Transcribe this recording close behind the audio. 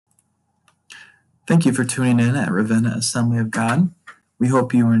Thank you for tuning in at Ravenna Assembly of God. We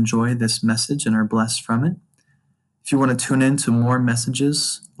hope you enjoy this message and are blessed from it. If you want to tune in to more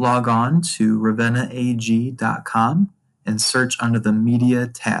messages, log on to ravennaag.com and search under the Media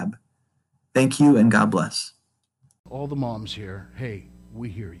tab. Thank you and God bless. All the moms here, hey, we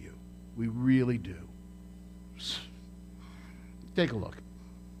hear you. We really do. Take a look.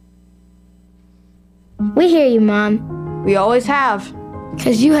 We hear you, Mom. We always have.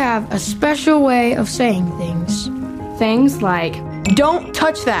 Because you have a special way of saying things. Things like, don't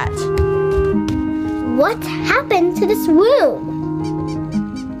touch that. What happened to this room?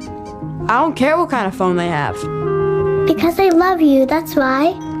 I don't care what kind of phone they have. Because I love you, that's why.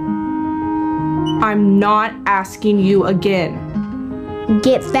 I'm not asking you again.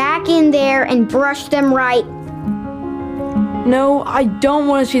 Get back in there and brush them right. No, I don't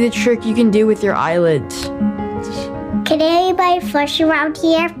want to see the trick you can do with your eyelids. Can anybody flush around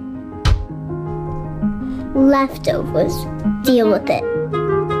here? Leftovers. Deal with it.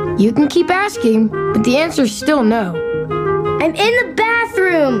 You can keep asking, but the answer's still no. I'm in the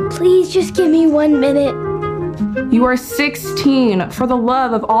bathroom! Please just give me 1 minute. You are 16. For the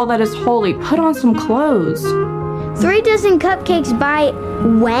love of all that is holy, put on some clothes. 3 dozen cupcakes by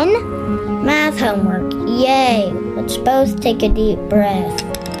when? Math homework. Yay. Let's both take a deep breath.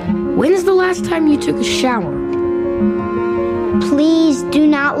 When's the last time you took a shower? Please do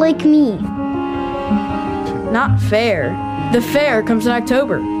not lick me. Not fair. The fair comes in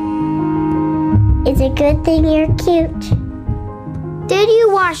October. It's a good thing you're cute. Did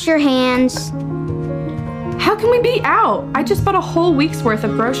you wash your hands? How can we be out? I just bought a whole week's worth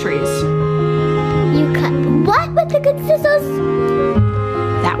of groceries. You cut what with the good scissors?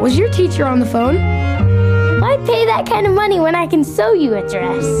 That was your teacher on the phone. Why pay that kind of money when I can sew you a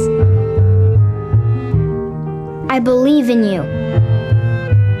dress? I believe in you.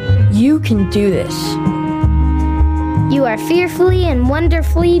 You can do this. You are fearfully and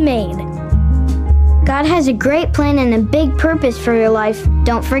wonderfully made. God has a great plan and a big purpose for your life.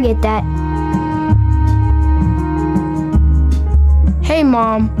 Don't forget that. Hey,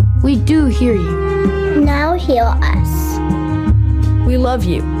 Mom, we do hear you. Now heal us. We love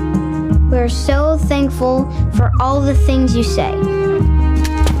you. We're so thankful for all the things you say.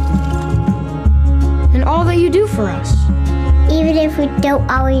 And all that you do for us. Even if we don't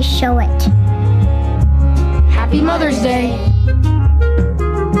always show it. Happy Mother's Day.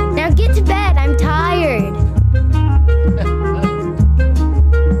 Now get to bed. I'm tired.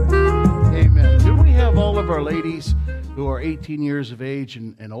 Amen. Do we have all of our ladies who are 18 years of age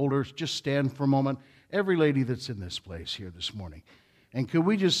and older just stand for a moment? Every lady that's in this place here this morning. And could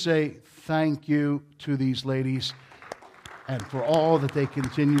we just say thank you to these ladies and for all that they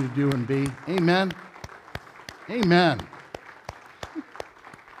continue to do and be? Amen. Amen.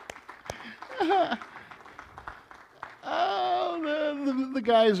 The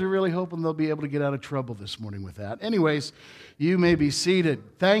guys are really hoping they'll be able to get out of trouble this morning with that. Anyways, you may be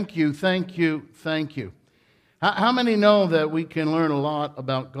seated. Thank you, thank you, thank you. How many know that we can learn a lot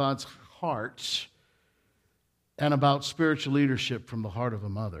about God's heart and about spiritual leadership from the heart of a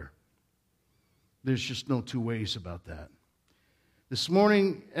mother? There's just no two ways about that. This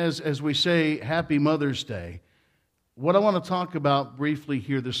morning, as we say Happy Mother's Day, what I want to talk about briefly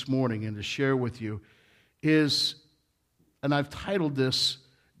here this morning and to share with you is, and I've titled this,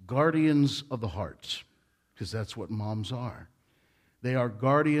 Guardians of the Heart, because that's what moms are. They are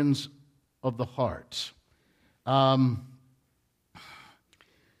guardians of the heart.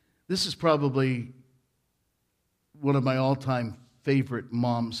 This is probably one of my all-time favorite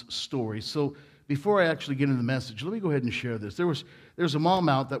mom's stories. So before I actually get into the message, let me go ahead and share this. There's a mom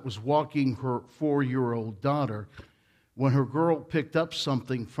out that was walking her 4-year-old daughter when her girl picked up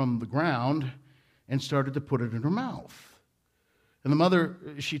something from the ground and started to put it in her mouth. And the mother,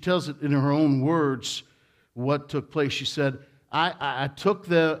 she tells it in her own words what took place. She said, I took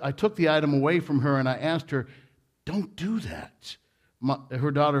the item away from her and I asked her, don't do that.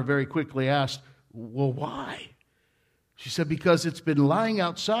 Her daughter very quickly asked, well, why? She said, because it's been lying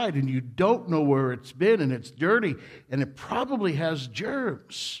outside and you don't know where it's been and it's dirty and it probably has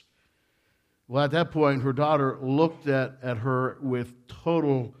germs. Well, at that point, her daughter looked at her with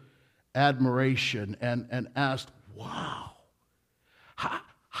total admiration and asked, wow,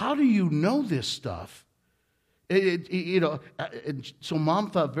 how do you know this stuff? So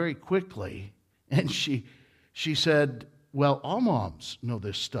mom thought very quickly, and she said, well, all moms know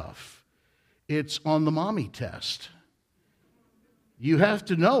this stuff. It's on the mommy test. You have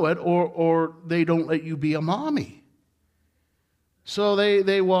to know it or they don't let you be a mommy. So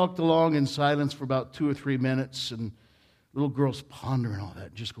they walked along in silence for about 2 or 3 minutes, and little girl's pondering all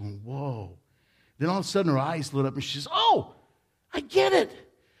that, just going, whoa. Then all of a sudden her eyes lit up and she says, "Oh, I get it.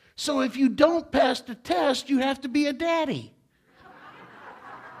 So if you don't pass the test, you have to be a daddy."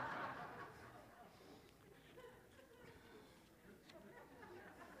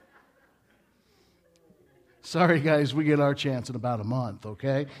 Sorry, guys, we get our chance in about a month,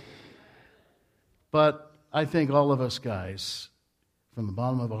 okay? But I think all of us guys, from the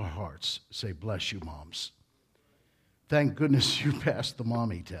bottom of our hearts, say, "Bless you, moms. Thank goodness you passed the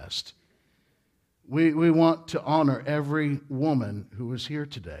mommy test." We want to honor every woman who is here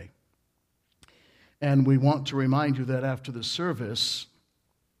today. And we want to remind you that after the service,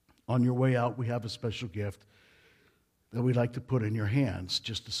 on your way out, we have a special gift that we'd like to put in your hands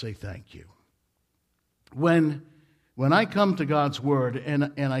just to say thank you. When I come to God's Word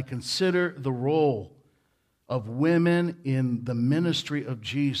and I consider the role of women in the ministry of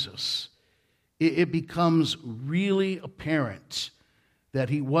Jesus, it becomes really apparent that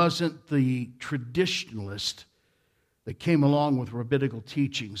he wasn't the traditionalist that came along with rabbinical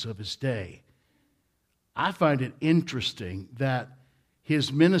teachings of his day. I find it interesting that his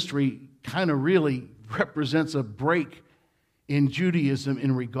ministry kind of really represents a break in Judaism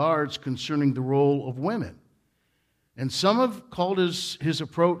in regards concerning the role of women. And some have called his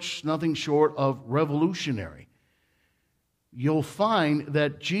approach nothing short of revolutionary. You'll find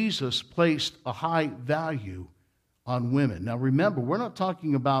that Jesus placed a high value on women. Now remember, we're not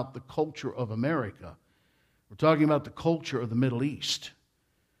talking about the culture of America. We're talking about the culture of the Middle East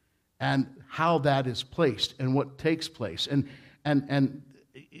and how that is placed and what takes place. And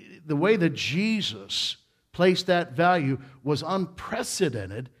the way that Jesus placed that value was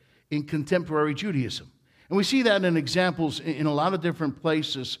unprecedented in contemporary Judaism. And we see that in examples in a lot of different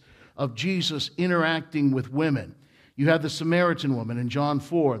places of Jesus interacting with women. You have the Samaritan woman in John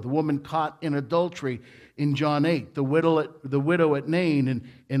 4, the woman caught in adultery in John 8, the widow at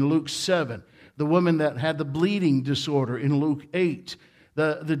Nain in Luke 7, the woman that had the bleeding disorder in Luke 8,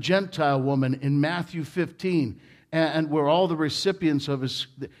 the Gentile woman in Matthew 15, and were all the recipients of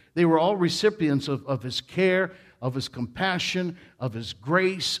they were all recipients of his care, of his compassion, of his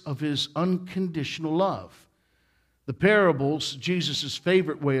grace, of his unconditional love. The parables, Jesus'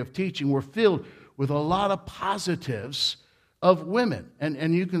 favorite way of teaching, were filled with a lot of positives of women.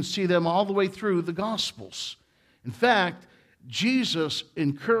 And you can see them all the way through the Gospels. In fact, Jesus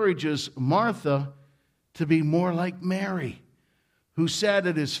encourages Martha to be more like Mary, who sat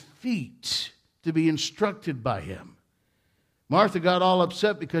at his feet to be instructed by him. Martha got all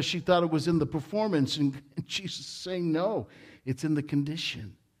upset because she thought it was in the performance, and Jesus is saying, no, it's in the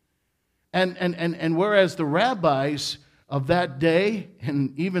condition. And whereas the rabbis of that day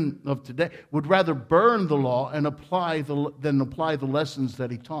and even of today would rather burn the law and apply the lessons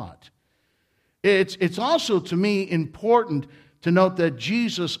that he taught. It's also, to me, important to note that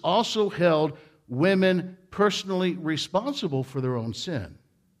Jesus also held women personally responsible for their own sin.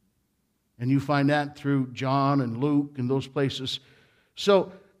 And you find that through John and Luke and those places.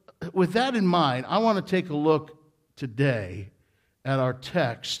 So with that in mind, I want to take a look today at our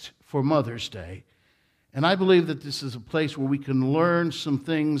text for Mother's Day. And I believe that this is a place where we can learn some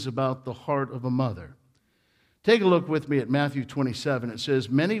things about the heart of a mother. Take a look with me at Matthew 27. It says,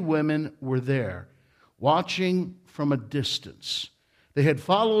 "Many women were there, watching from a distance. They had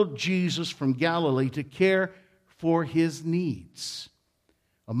followed Jesus from Galilee to care for his needs.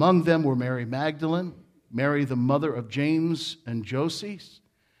 Among them were Mary Magdalene, Mary the mother of James and Joses,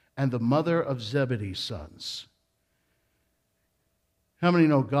 and the mother of Zebedee's sons." How many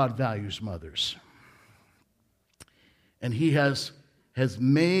know God values mothers? And he has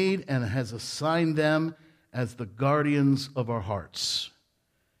made and has assigned them as the guardians of our hearts.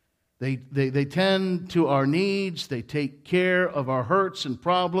 They tend to our needs. They take care of our hurts and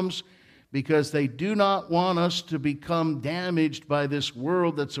problems because they do not want us to become damaged by this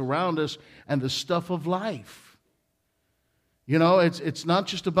world that's around us and the stuff of life. You know, it's not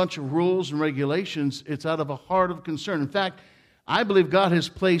just a bunch of rules and regulations. It's out of a heart of concern. In fact, I believe God has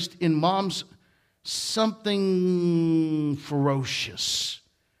placed in moms something ferocious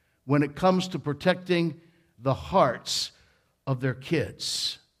when it comes to protecting the hearts of their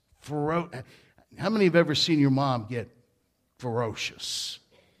kids. How many have ever seen your mom get ferocious?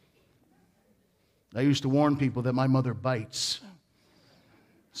 I used to warn people that my mother bites.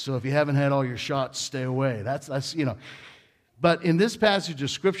 So if you haven't had all your shots, stay away. That's you know. But in this passage of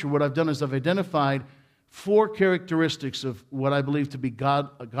Scripture, what I've done is I've identified 4 characteristics of what I believe to be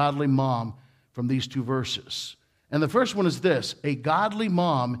a godly mom from these 2 verses. And the first one is this: a godly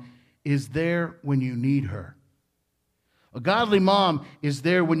mom is there when you need her. A godly mom is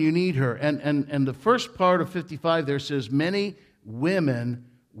there when you need her. And the first part of 55 there says, many women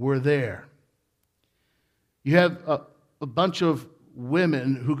were there. You have a bunch of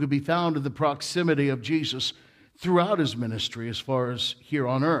women who could be found in the proximity of Jesus throughout his ministry as far as here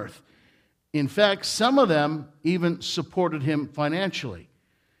on earth. In fact, some of them even supported him financially.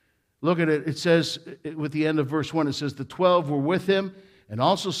 Look at it. It says, with the end of verse 1, it says, the 12 were with him, and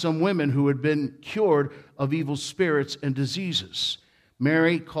also some women who had been cured of evil spirits and diseases.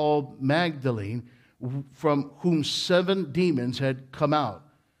 Mary, called Magdalene, from whom 7 demons had come out.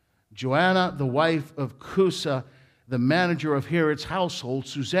 Joanna, the wife of Chusa, the manager of Herod's household,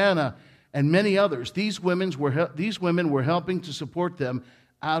 Susanna, and many others. These women were helping to support them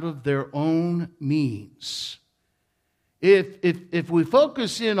out of their own means. If we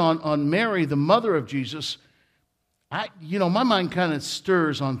focus in on Mary, the mother of Jesus, my mind kind of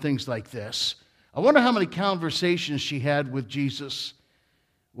stirs on things like this. I wonder how many conversations she had with Jesus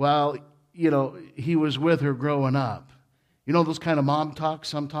while, he was with her growing up. You know those kind of mom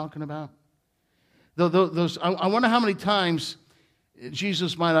talks I'm talking about? I wonder how many times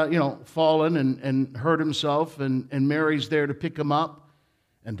Jesus might have, fallen and hurt himself, and Mary's there to pick him up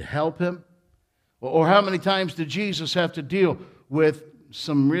and to help him. Or how many times did Jesus have to deal with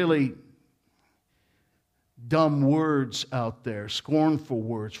some really dumb words out there, scornful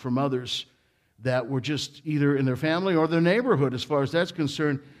words from others that were just either in their family or their neighborhood as far as that's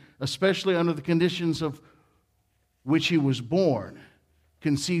concerned, especially under the conditions of which he was born,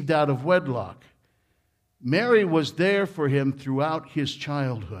 conceived out of wedlock. Mary was there for him throughout his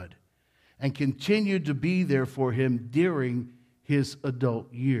childhood and continued to be there for him during his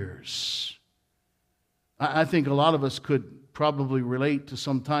adult years. I think a lot of us could probably relate to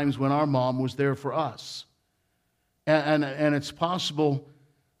some times when our mom was there for us. And it's possible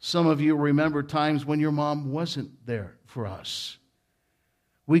some of you remember times when your mom wasn't there for us.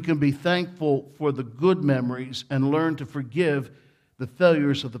 We can be thankful for the good memories and learn to forgive the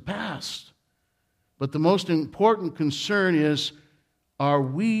failures of the past. But the most important concern is, are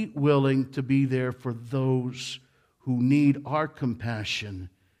we willing to be there for those who need our compassion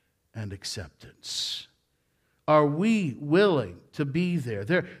and acceptance? Are we willing to be there?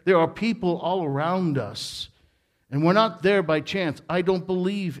 There are people all around us, and we're not there by chance. I don't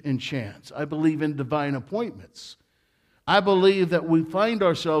believe in chance. I believe in divine appointments. I believe that we find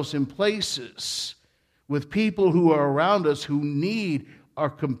ourselves in places with people who are around us who need our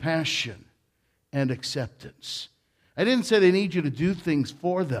compassion and acceptance. I didn't say they need you to do things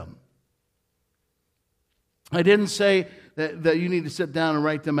for them. I didn't say that you need to sit down and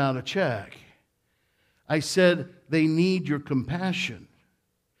write them out a check. I said they need your compassion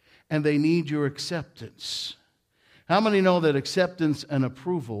and they need your acceptance. How many know that acceptance and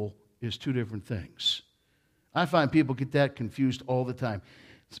approval is two different things? I find people get that confused all the time.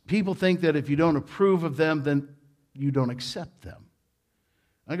 People think that if you don't approve of them, then you don't accept them.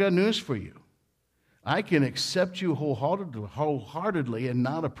 I got news for you. I can accept you wholeheartedly and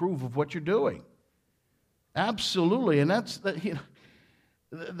not approve of what you're doing. Absolutely. And that's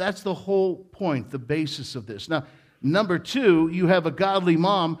the whole point, the basis of this. Now, number 2, you have a godly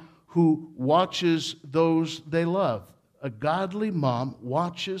mom who watches those they love. A godly mom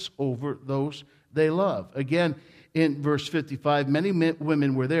watches over those they love. Again, in verse 55, many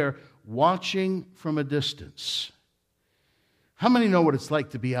women were there watching from a distance. How many know what it's like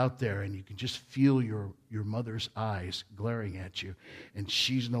to be out there and you can just feel your mother's eyes glaring at you and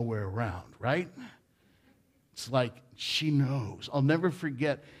she's nowhere around, right? It's like she knows. I'll never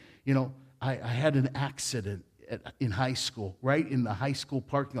forget, I had an accident in high school, right in the high school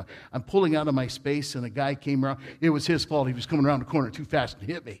parking lot. I'm pulling out of my space and a guy came around. It was his fault. He was coming around the corner too fast and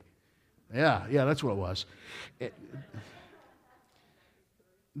hit me. Yeah, that's what it was. And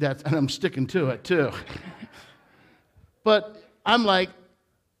I'm sticking to it too. But I'm like,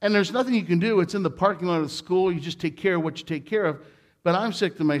 and there's nothing you can do. It's in the parking lot of the school. You just take care of what you take care of. But I'm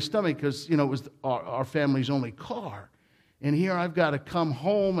sick to my stomach because, it was our family's only car. And here I've got to come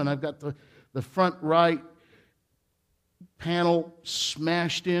home and I've got the front right panel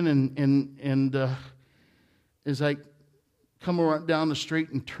smashed in and as I come around down the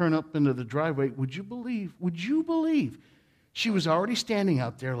street and turn up into the driveway, would you believe she was already standing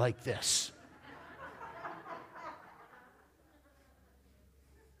out there like this?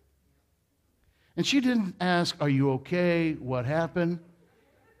 And she didn't ask, are you okay? What happened?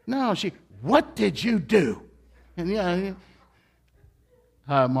 No, what did you do? And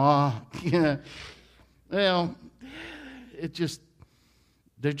hi, Ma. Well,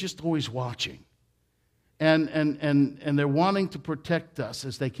 they're just always watching. And they're wanting to protect us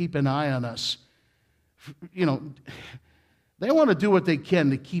as they keep an eye on us. They want to do what they can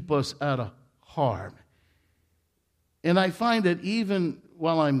to keep us out of harm. And I find that even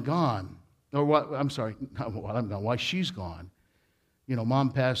while I'm gone, or what, I'm sorry, not while I'm gone, why she's gone. You know,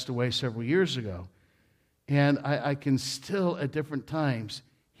 Mom passed away several years ago. And I can still, at different times,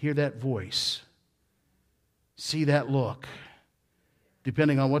 hear that voice, see that look,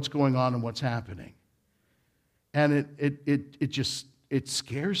 depending on what's going on and what's happening. And it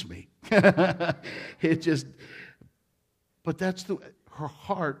scares me. But that's her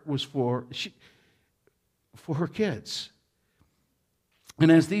heart was for her kids. And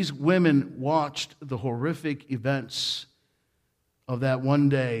as these women watched the horrific events of that one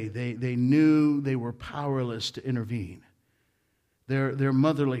day, they knew they were powerless to intervene. Their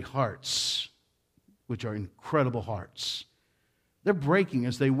motherly hearts, which are incredible hearts, they're breaking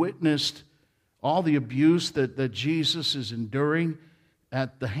as they witnessed all the abuse that Jesus is enduring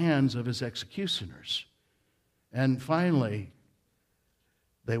at the hands of his executioners. And finally,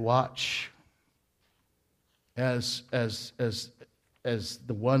 they watch as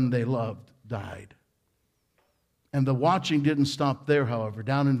the one they loved died. And the watching didn't stop there, however.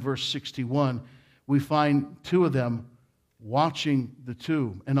 Down in verse 61, we find two of them watching the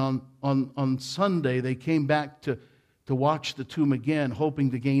tomb. And on Sunday, they came back to watch the tomb again,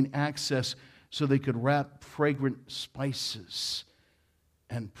 hoping to gain access so they could wrap fragrant spices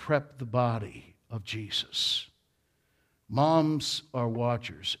and prep the body of Jesus. Moms are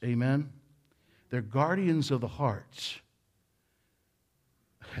watchers, amen? They're guardians of the heart.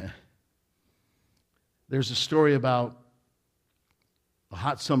 There's a story about a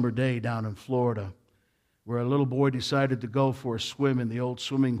hot summer day down in Florida where a little boy decided to go for a swim in the old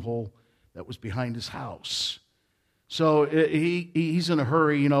swimming hole that was behind his house. So he's in a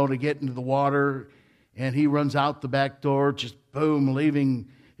hurry, to get into the water, and he runs out the back door, just boom, leaving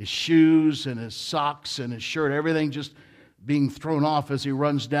his shoes and his socks and his shirt, everything just being thrown off as he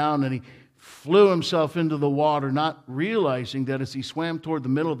runs down, and he flew himself into the water, not realizing that as he swam toward the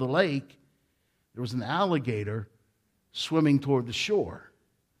middle of the lake, there was an alligator swimming toward the shore.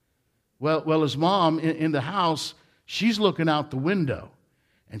 Well, his mom in the house, she's looking out the window,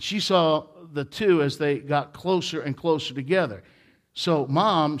 and she saw the two as they got closer and closer together. So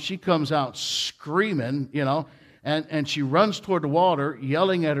Mom, she comes out screaming, and she runs toward the water,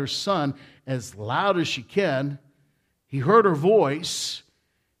 yelling at her son as loud as she can. He heard her voice,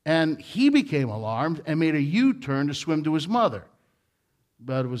 and he became alarmed and made a U-turn to swim to his mother.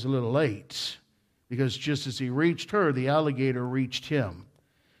 But it was a little late, because just as he reached her, the alligator reached him.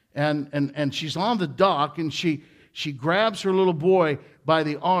 And she's on the dock, and she grabs her little boy by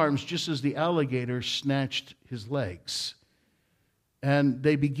the arms just as the alligator snatched his legs. And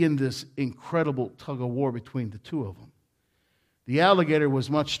they begin this incredible tug of war between the two of them. The alligator was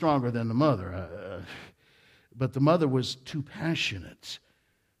much stronger than the mother, but the mother was too passionate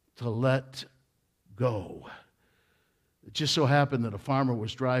to let go. It just so happened that a farmer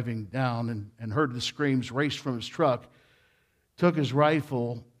was driving down and heard the screams, raced from his truck, took his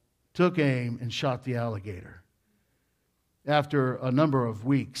rifle, took aim, and shot the alligator. After a number of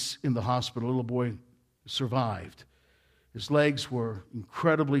weeks in the hospital, the little boy survived. His legs were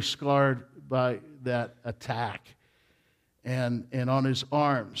incredibly scarred by that attack. And on his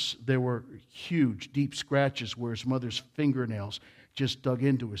arms, there were huge, deep scratches where his mother's fingernails just dug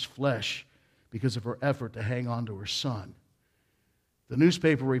into his flesh because of her effort to hang on to her son. The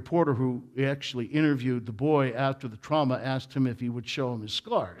newspaper reporter who actually interviewed the boy after the trauma asked him if he would show him his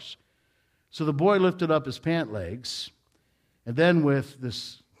scars. So the boy lifted up his pant legs, and then with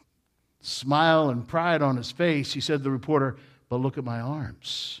this smile and pride on his face, he said to the reporter, "But look at my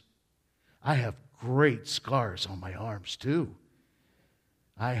arms. I have great scars on my arms too.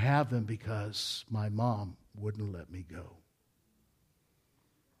 I have them because my mom wouldn't let me go."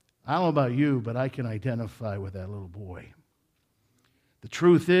 I don't know about you, but I can identify with that little boy. The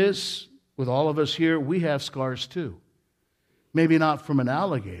truth is, with all of us here, we have scars too. Maybe not from an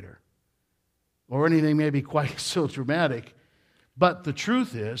alligator or anything maybe quite so dramatic, but the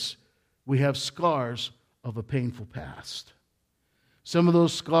truth is, we have scars of a painful past. Some of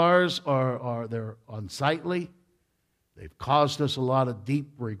those scars they're unsightly. They've caused us a lot of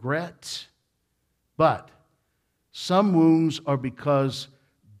deep regret. But some wounds are because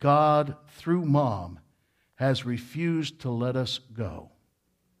God, through Mom, has refused to let us go.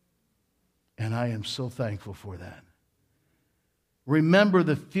 And I am so thankful for that. Remember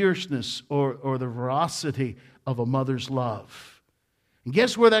the fierceness or the ferocity of a mother's love. And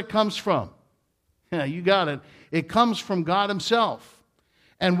guess where that comes from? Yeah, you got it. It comes from God Himself.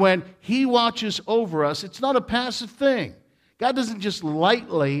 And when He watches over us, it's not a passive thing. God doesn't just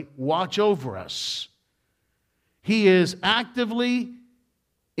lightly watch over us. He is actively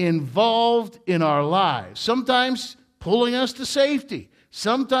involved in our lives, sometimes pulling us to safety,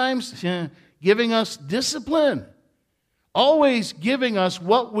 sometimes giving us discipline, always giving us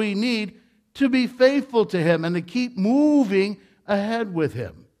what we need to be faithful to Him and to keep moving ahead with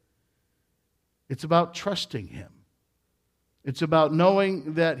Him. It's about trusting Him. It's about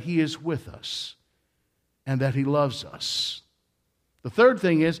knowing that He is with us and that He loves us. The third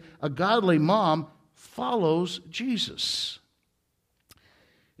thing is a godly mom follows Jesus.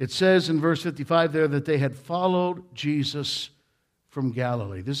 It says in verse 55 there that they had followed Jesus from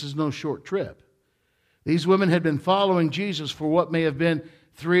Galilee. This is no short trip. These women had been following Jesus for what may have been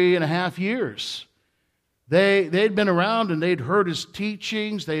 3.5 years. They'd been around and they'd heard His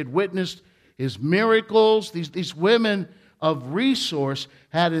teachings. They had witnessed His miracles. These women of resource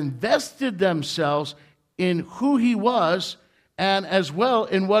had invested themselves in who He was and as well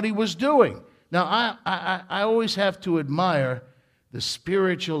in what He was doing. Now, I always have to admire the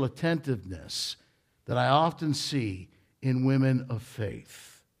spiritual attentiveness that I often see in women of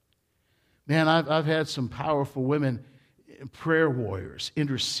faith. Man, I've had some powerful women, prayer warriors,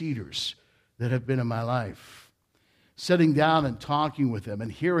 interceders that have been in my life. Sitting down and talking with them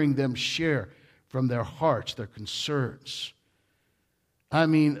and hearing them share from their hearts, their concerns. I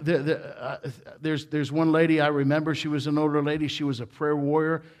mean, there's one lady I remember. She was an older lady. She was a prayer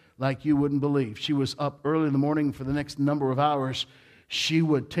warrior like you wouldn't believe. She was up early in the morning for the next number of hours. She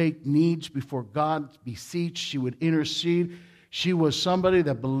would take needs before God, beseech. She would intercede. She was somebody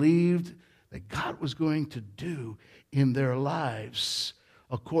that believed that God was going to do in their lives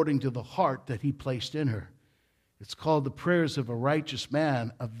according to the heart that He placed in her. It's called the prayers of a righteous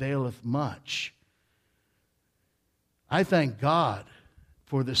man availeth much. I thank God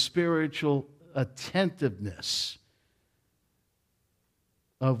for the spiritual attentiveness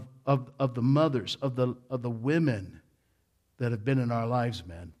of the mothers, of the women that have been in our lives,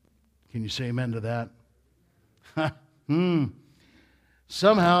 men. Can you say amen to that?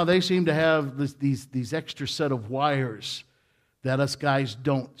 Somehow they seem to have these extra set of wires that us guys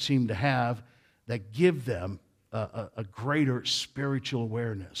don't seem to have that give them a greater spiritual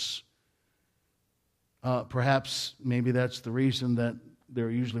awareness. Perhaps maybe that's the reason that there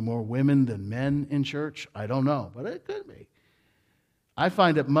are usually more women than men in church. I don't know, but it could be. I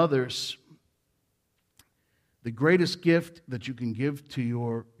find that mothers, the greatest gift that you can give to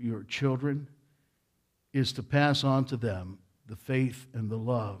your children is to pass on to them the faith and the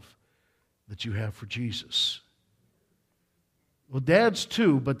love that you have for Jesus. Well, dads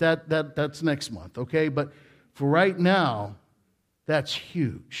too, but that's next month, okay? But for right now, that's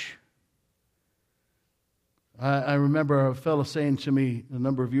huge. I remember a fellow saying to me a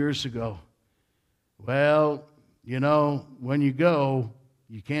number of years ago, well, you know, when you go,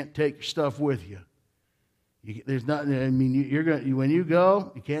 you can't take your stuff with you. There's not. I mean, when you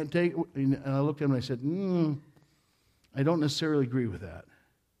go, you can't take. And I looked at him and I said, I don't necessarily agree with that.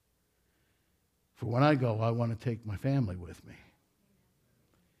 For when I go, I want to take my family with me.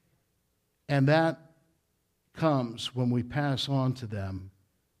 And that comes when we pass on to them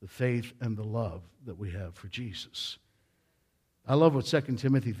the faith and the love that we have for Jesus. I love what 2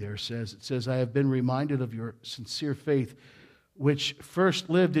 Timothy there says. It says, I have been reminded of your sincere faith, which first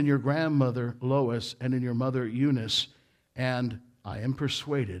lived in your grandmother Lois and in your mother Eunice, and I am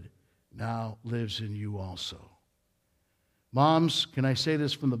persuaded now lives in you also. Moms, can I say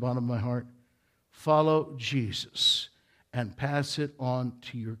this from the bottom of my heart? Follow Jesus and pass it on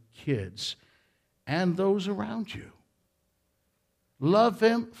to your kids and those around you. Love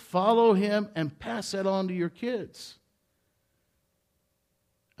Him, follow Him, and pass that on to your kids.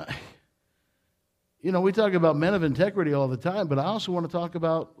 You know, we talk about men of integrity all the time, but I also want to talk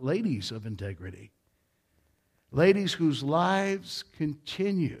about ladies of integrity. Ladies whose lives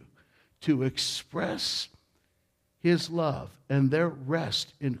continue to express His love and their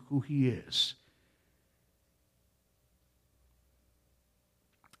rest in who He is.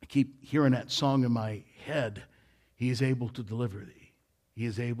 I keep hearing that song in my head. He is able to deliver thee. He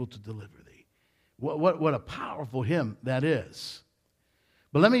is able to deliver thee. What a powerful hymn that is.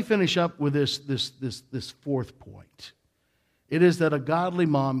 But let me finish up with this fourth point. It is that a godly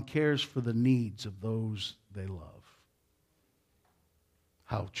mom cares for the needs of those they love.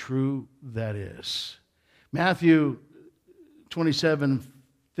 How true that is. Matthew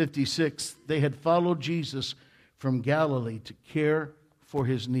 27:56, they had followed Jesus from Galilee to care for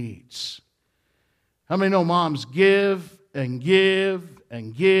His needs. How many know moms give and give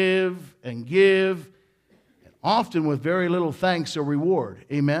and give and give, and often with very little thanks or reward?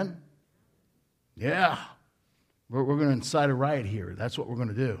 Amen? Yeah. We're going to incite a riot here. That's what we're going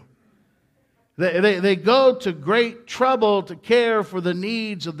to do. They go to great trouble to care for the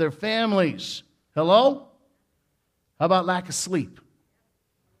needs of their families. Hello? How about lack of sleep?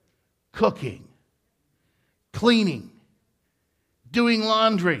 cooking, cleaning, doing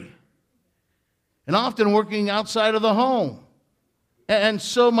laundry, and often working outside of the home, and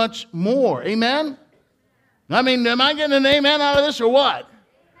so much more. Amen? I mean, am I getting an amen out of this or what?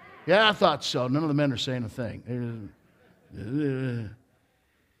 Yeah, I thought so. None of the men are saying a thing.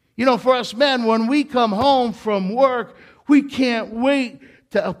 You know, for us men, when we come home from work, we can't wait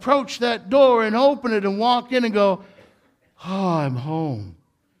to approach that door and open it and walk in and go, oh, I'm home.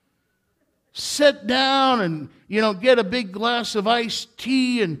 Sit down and, get a big glass of iced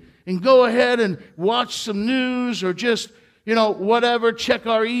tea and go ahead and watch some news or just, whatever, check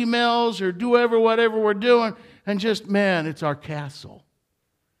our emails or do whatever we're doing. And just, man, it's our castle.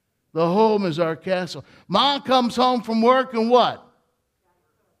 The home is our castle. Mom comes home from work and what?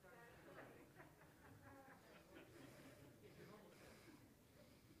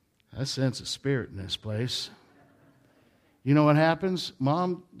 I sense a spirit in this place. You know what happens?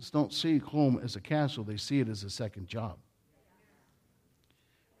 Moms don't see home as a castle. They see it as a second job.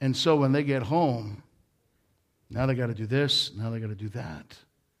 And so when they get home, now they got to do this, now they got to do that.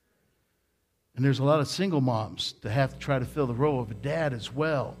 And there's a lot of single moms that have to try to fill the role of a dad as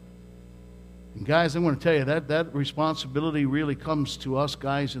well. And guys, I want to tell you that responsibility really comes to us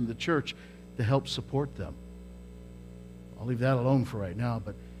guys in the church to help support them. I'll leave that alone for right now,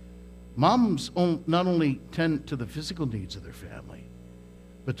 but moms not only tend to the physical needs of their family,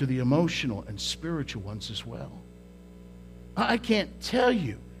 but to the emotional and spiritual ones as well. I can't tell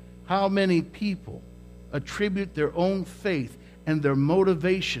you how many people attribute their own faith and their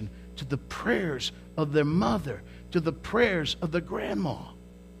motivation to the prayers of their mother, to the prayers of their grandma.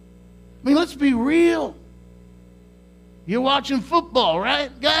 I mean, let's be real. You're watching football, right,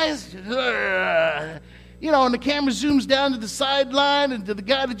 guys? And the camera zooms down to the sideline and to the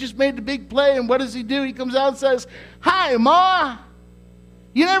guy that just made the big play, and what does he do? He comes out and says, "Hi, Ma."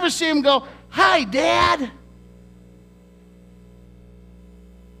 You never see him go, "Hi, Dad."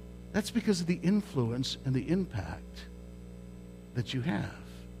 That's because of the influence and the impact that you have.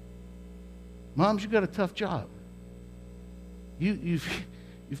 Moms, you've got a tough job.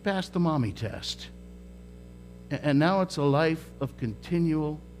 You've passed the mommy test. And now it's a life of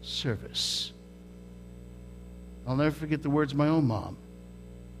continual service. I'll never forget the words of my own mom.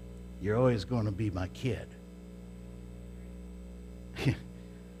 "You're always going to be my kid."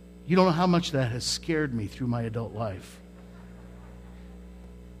 You don't know how much that has scared me through my adult life.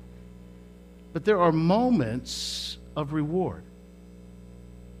 But there are moments of reward.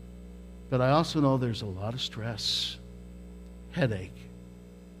 But I also know there's a lot of stress, headache,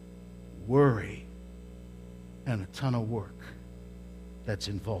 worry, and a ton of work that's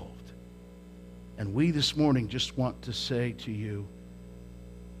involved. And we this morning just want to say to you,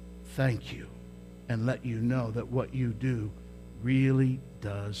 thank you, and let you know that what you do really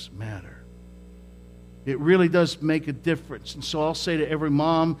does matter. It really does make a difference. And so I'll say to every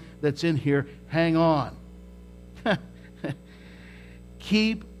mom that's in here, hang on.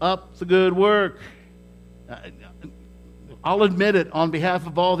 Keep up the good work. I'll admit it on behalf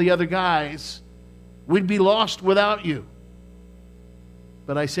of all the other guys. We'd be lost without you.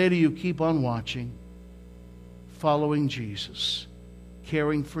 But I say to you, keep on watching, following Jesus,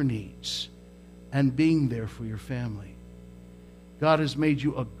 caring for needs, and being there for your family. God has made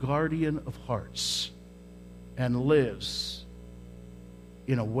you a guardian of hearts and lives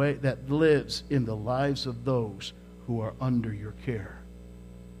in a way that lives in the lives of those who are under your care.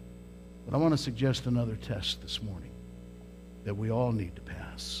 But I want to suggest another test this morning that we all need to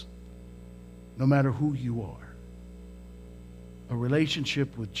pass. No matter who you are, a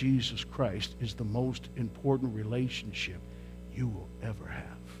relationship with Jesus Christ is the most important relationship you will ever have.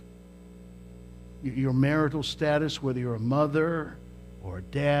 Your marital status, whether you're a mother or a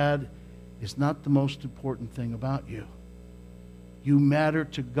dad, is not the most important thing about you. You matter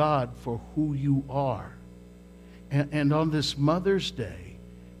to God for who you are. And on this Mother's Day,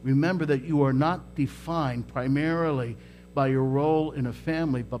 remember that you are not defined primarily by your role in a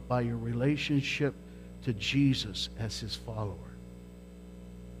family, but by your relationship to Jesus as his follower.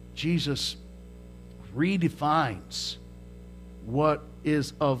 Jesus redefines what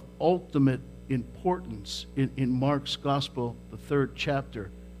is of ultimate importance in Mark's Gospel, the 3rd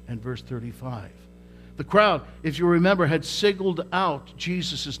chapter and verse 35. The crowd, if you remember, had singled out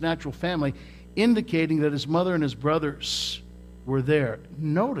Jesus' natural family, indicating that his mother and his brothers were there.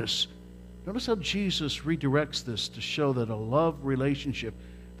 Notice how Jesus redirects this to show that a love relationship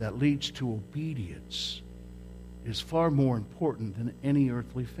that leads to obedience is far more important than any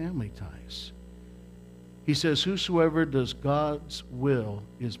earthly family ties. He says, "Whosoever does God's will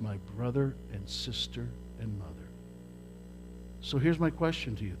is my brother and sister and mother." So here's my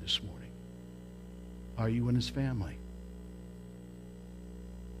question to you this morning. Are you in his family?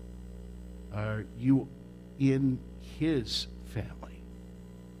 Are you in his family?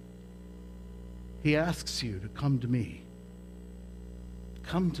 He asks you to come to me.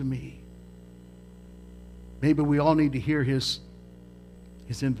 Come to me. Maybe we all need to hear his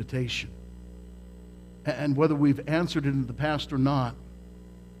invitation. And whether we've answered it in the past or not,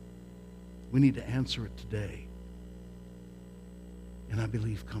 we need to answer it today. And I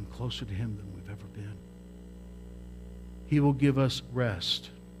believe come closer to him than we've ever been. He will give us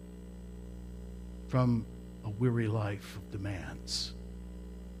rest from a weary life of demands,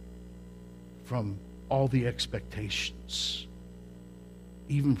 from all the expectations,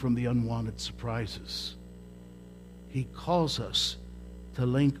 even from the unwanted surprises. He calls us to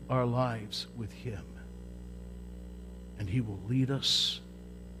link our lives with him. And he will lead us,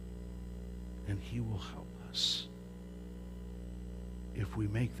 and he will help us if we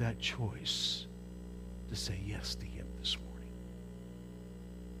make that choice to say yes to him this morning.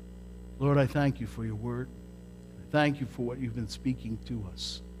 Lord, I thank you for your word. I thank you for what you've been speaking to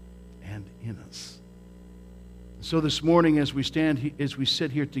us and in us. So this morning, as we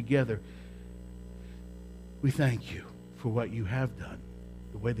sit here together, we thank you for what you have done,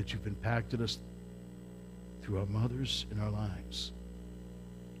 the way that you've impacted us through our mothers in our lives,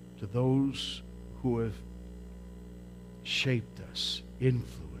 to those who have shaped us,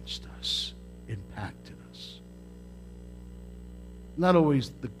 influenced us, impacted us. Not always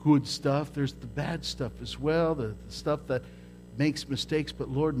the good stuff, there's the bad stuff as well, the stuff that makes mistakes, but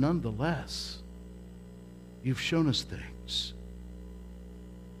Lord, nonetheless, you've shown us things.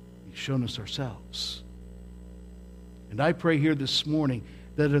 You've shown us ourselves. And I pray here this morning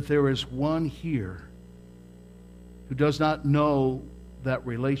that if there is one here who does not know that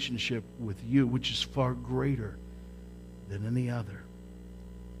relationship with you, which is far greater than any other,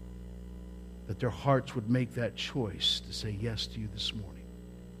 that their hearts would make that choice to say yes to you this morning.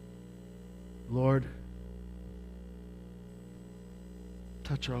 Lord,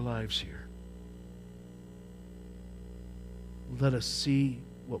 touch our lives here. Let us see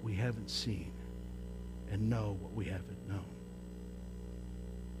what we haven't seen and know what we haven't known.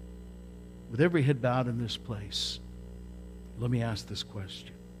 With every head bowed in this place, let me ask this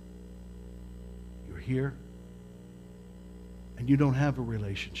question. You're here, and you don't have a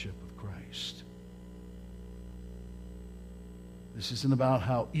relationship with Christ. This isn't about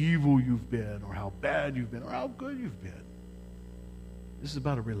how evil you've been, or how bad you've been, or how good you've been. This is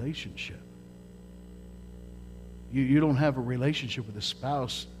about a relationship. You don't have a relationship with a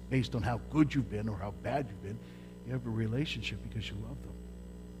spouse based on how good you've been or how bad you've been. You have a relationship because you love them.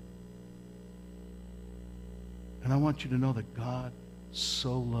 And I want you to know that God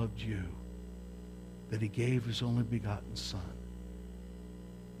so loved you that he gave his only begotten Son,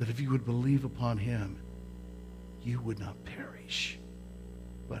 that if you would believe upon him, you would not perish,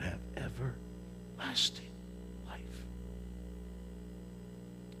 but have everlasting life.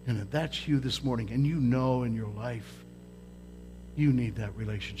 And if that's you this morning, and you know in your life you need that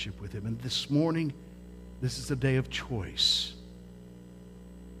relationship with him, and this morning, this is a day of choice.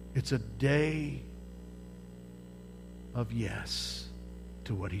 It's a day of yes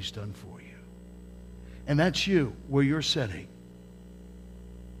to what he's done for you. And that's you, where you're sitting.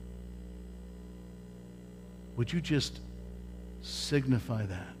 Would you just signify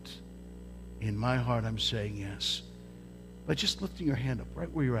that? In my heart, I'm saying yes. By just lifting your hand up right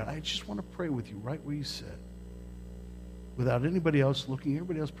where you're at. I just want to pray with you right where you sit. Without anybody else looking,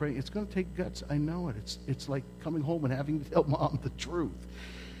 everybody else praying. It's going to take guts. I know it. It's like coming home and having to tell mom the truth.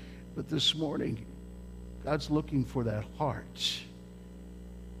 But this morning, God's looking for that heart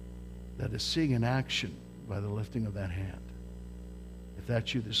that is seeing an action by the lifting of that hand. If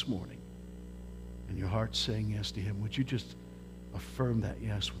that's you this morning, and your heart's saying yes to him, would you just affirm that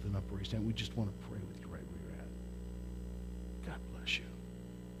yes with an upraised hand? We just want to pray with you right where you're at. God bless you.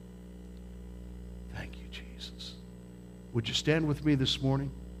 Thank you, Jesus. Would you stand with me this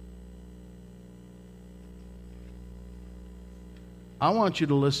morning? I want you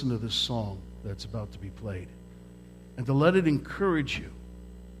to listen to this song that's about to be played and to let it encourage you.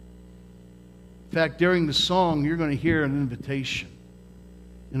 In fact, during the song, you're going to hear an invitation.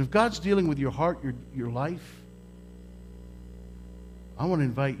 And if God's dealing with your heart, your life, I want to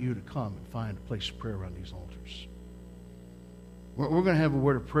invite you to come and find a place of prayer around these altars. We're going to have a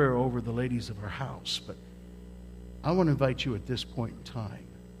word of prayer over the ladies of our house, but I want to invite you at this point in time,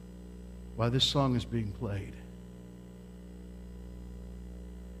 while this song is being played,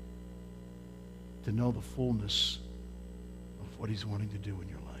 to know the fullness of what he's wanting to do in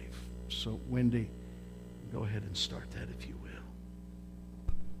your life. So, Wendy, go ahead and start that if you will.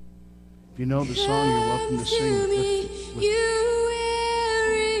 If you know the song, you're welcome to sing with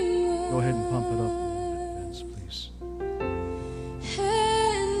Go ahead and pump it up a little bit, Vince, please.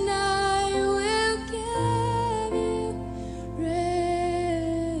 And I will give you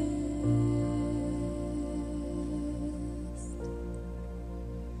rest.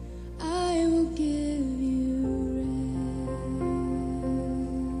 I will give you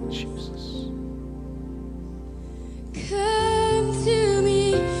rest. Jesus. Come to me,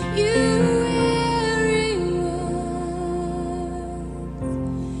 you weary ones,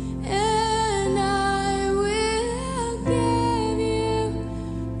 and I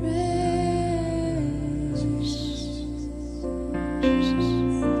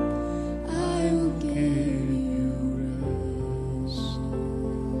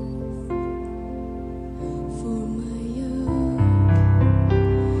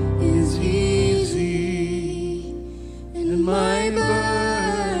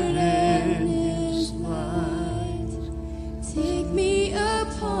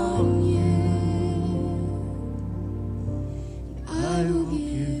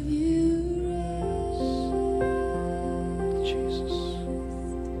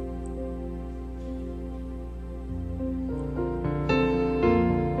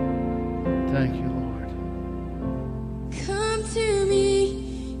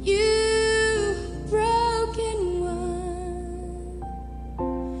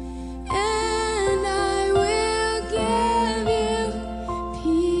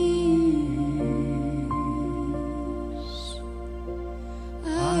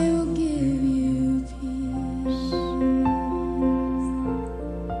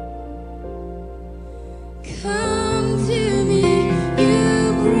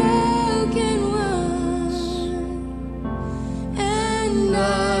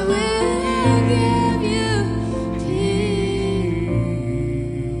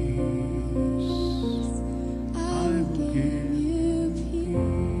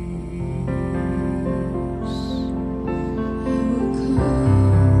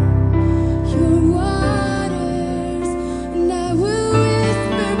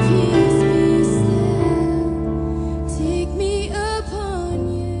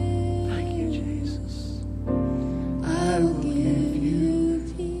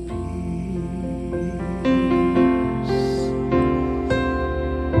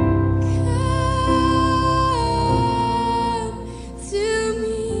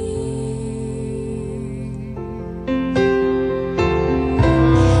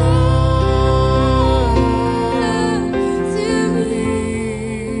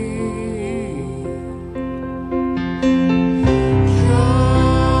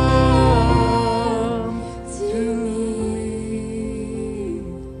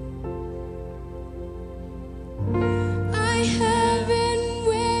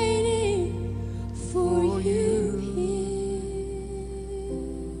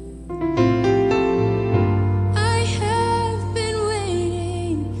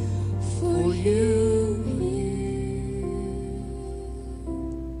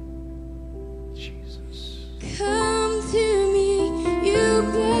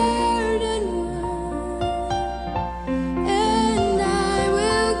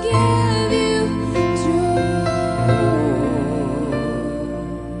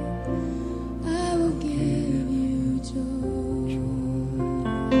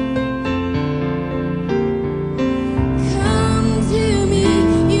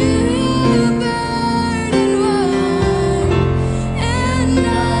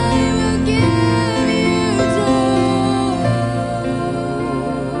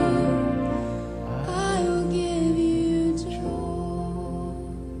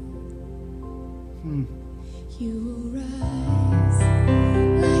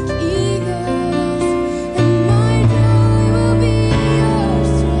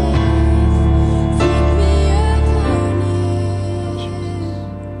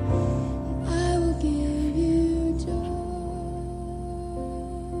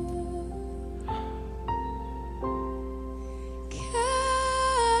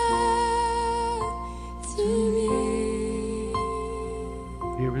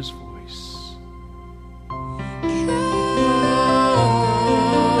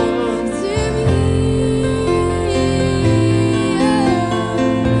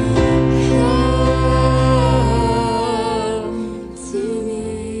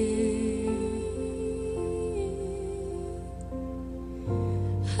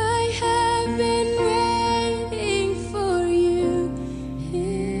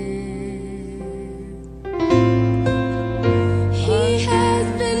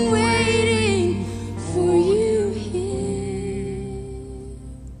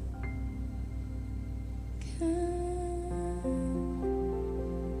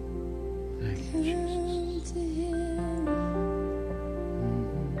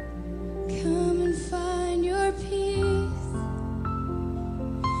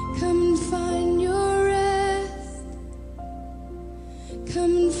and find your rest.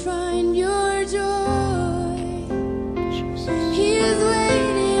 Come and find your joy. He is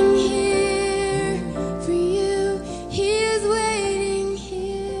waiting here for you. He is waiting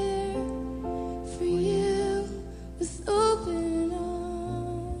here for you with open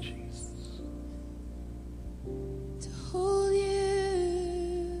arms to hold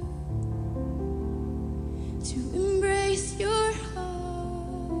you, to embrace your heart,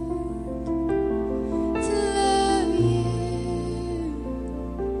 to love you.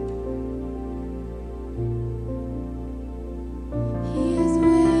 He is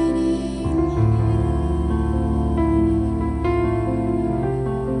waiting here.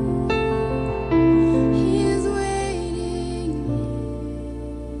 He is waiting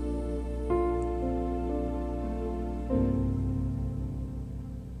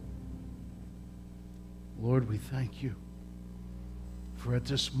Lord, we thank you for at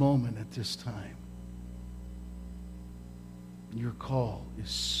this moment, at this time, your call is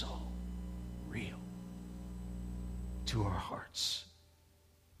so real to our hearts.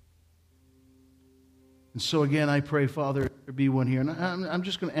 And so again, I pray, Father, there be one here. And I'm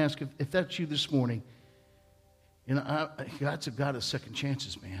just going to ask if that's you this morning. You know, God's a God of second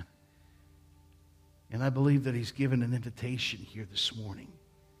chances, man. And I believe that he's given an invitation here this morning.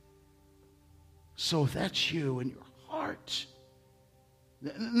 So if that's you in your heart,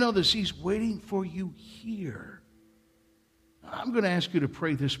 know this, he's waiting for you here. I'm going to ask you to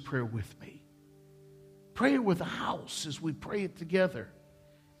pray this prayer with me. Pray it with the house as we pray it together.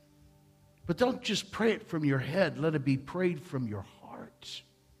 But don't just pray it from your head. Let it be prayed from your heart.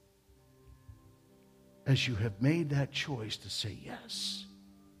 As you have made that choice to say yes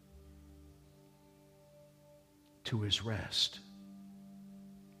to his rest,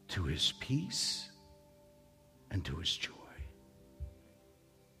 to his peace, and to his joy.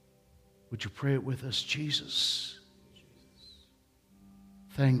 Would you pray it with us? Jesus,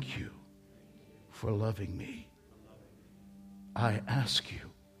 thank you for loving me. I ask you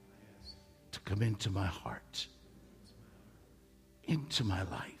to come into my heart, into my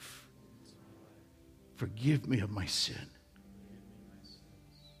life. Forgive me of my sin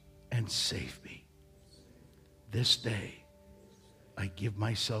and save me. This day, I give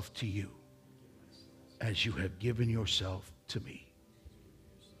myself to you as you have given yourself to me.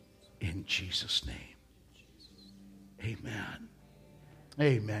 In Jesus' name, amen.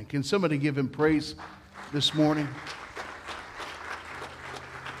 Amen. Can somebody give him praise this morning?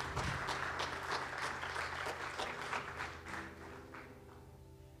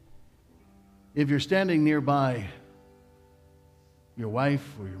 If you're standing nearby your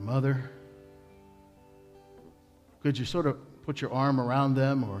wife or your mother, could you sort of put your arm around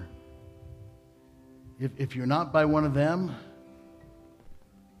them? Or if you're not by one of them,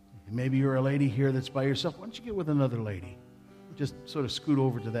 maybe you're a lady here that's by yourself, why don't you get with another lady? Just sort of scoot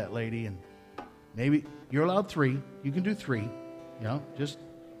over to that lady, and maybe you're allowed 3. You can do 3. You know, just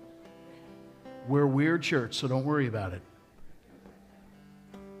we're a weird church, so don't worry about it.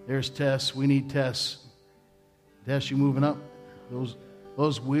 There's Tess. We need Tess. Tess, you moving up?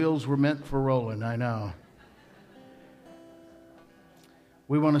 Those wheels were meant for rolling, I know.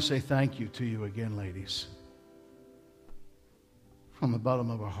 We want to say thank you to you again, ladies, from the bottom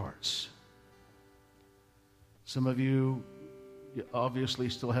of our hearts. Some of you obviously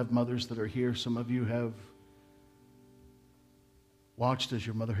still have mothers that are here. Some of you have watched as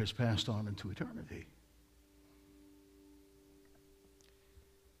your mother has passed on into eternity.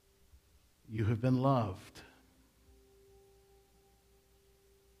 You have been loved.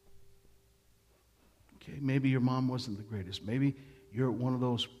 Okay, maybe your mom wasn't the greatest. Maybe you're one of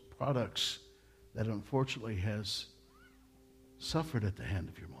those products that unfortunately has suffered at the hand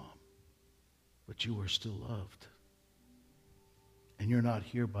of your mom. But you are still loved. And you're not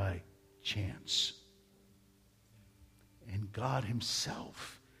here by chance. And God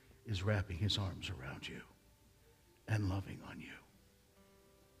himself is wrapping his arms around you and loving on you.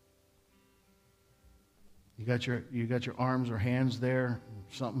 You got your arms or hands there,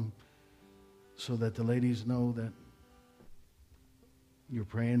 something, so that the ladies know that you're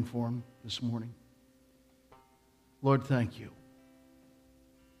praying for them this morning. Lord, thank you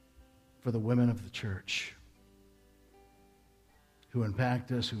for the women of the church who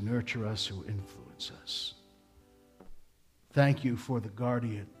impact us, who nurture us, who influence us. Thank you for the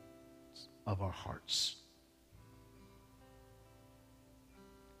guardians of our hearts.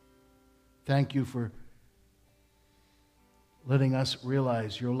 Thank you for letting us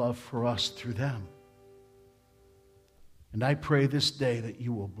realize your love for us through them. And I pray this day that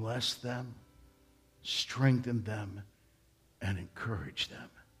you will bless them, strengthen them, and encourage them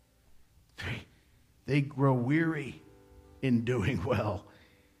they grow weary in doing well.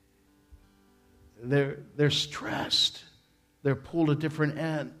 They're stressed. They're pulled at different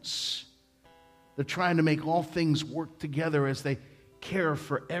ends. They're trying to make all things work together as they care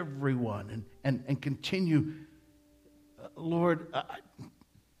for everyone and continue. Lord,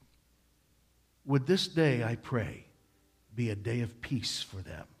 would this day, I pray, be a day of peace for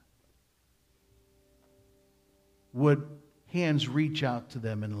them? Would hands reach out to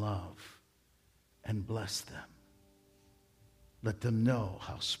them in love and bless them? Let them know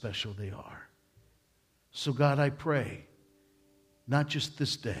how special they are. So God, I pray, not just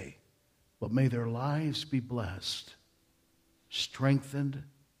this day, but may their lives be blessed, strengthened,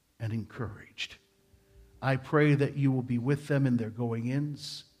 and encouraged. I pray that you will be with them in their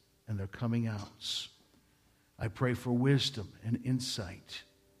going-ins and their coming-outs. I pray for wisdom and insight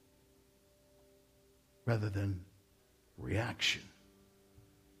rather than reaction.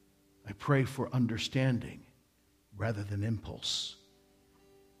 I pray for understanding rather than impulse.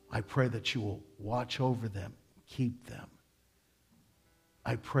 I pray that you will watch over them, keep them.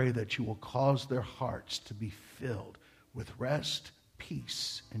 I pray that you will cause their hearts to be filled with rest,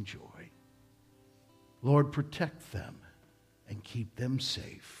 peace, and joy. Lord, protect them and keep them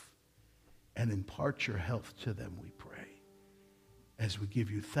safe and impart your health to them, we pray, as we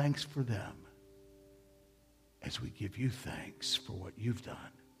give you thanks for them, as we give you thanks for what you've done.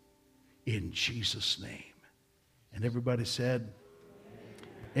 In Jesus' name. And everybody said,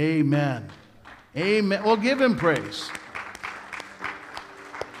 amen. Amen. Well, give him praise.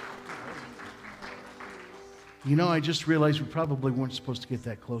 You know, I just realized we probably weren't supposed to get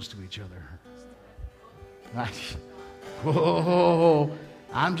that close to each other. Whoa,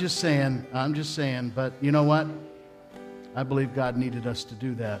 I'm just saying, but you know what? I believe God needed us to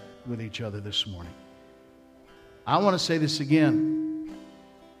do that with each other this morning. I want to say this again.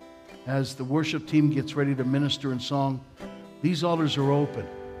 As the worship team gets ready to minister in song, these altars are open.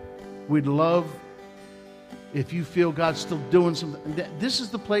 We'd love if you feel God's still doing something. This is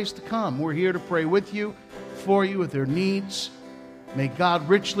the place to come. We're here to pray with you, for you, with their needs. May God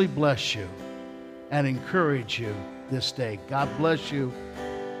richly bless you and encourage you this day. God bless you.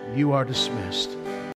 You are dismissed.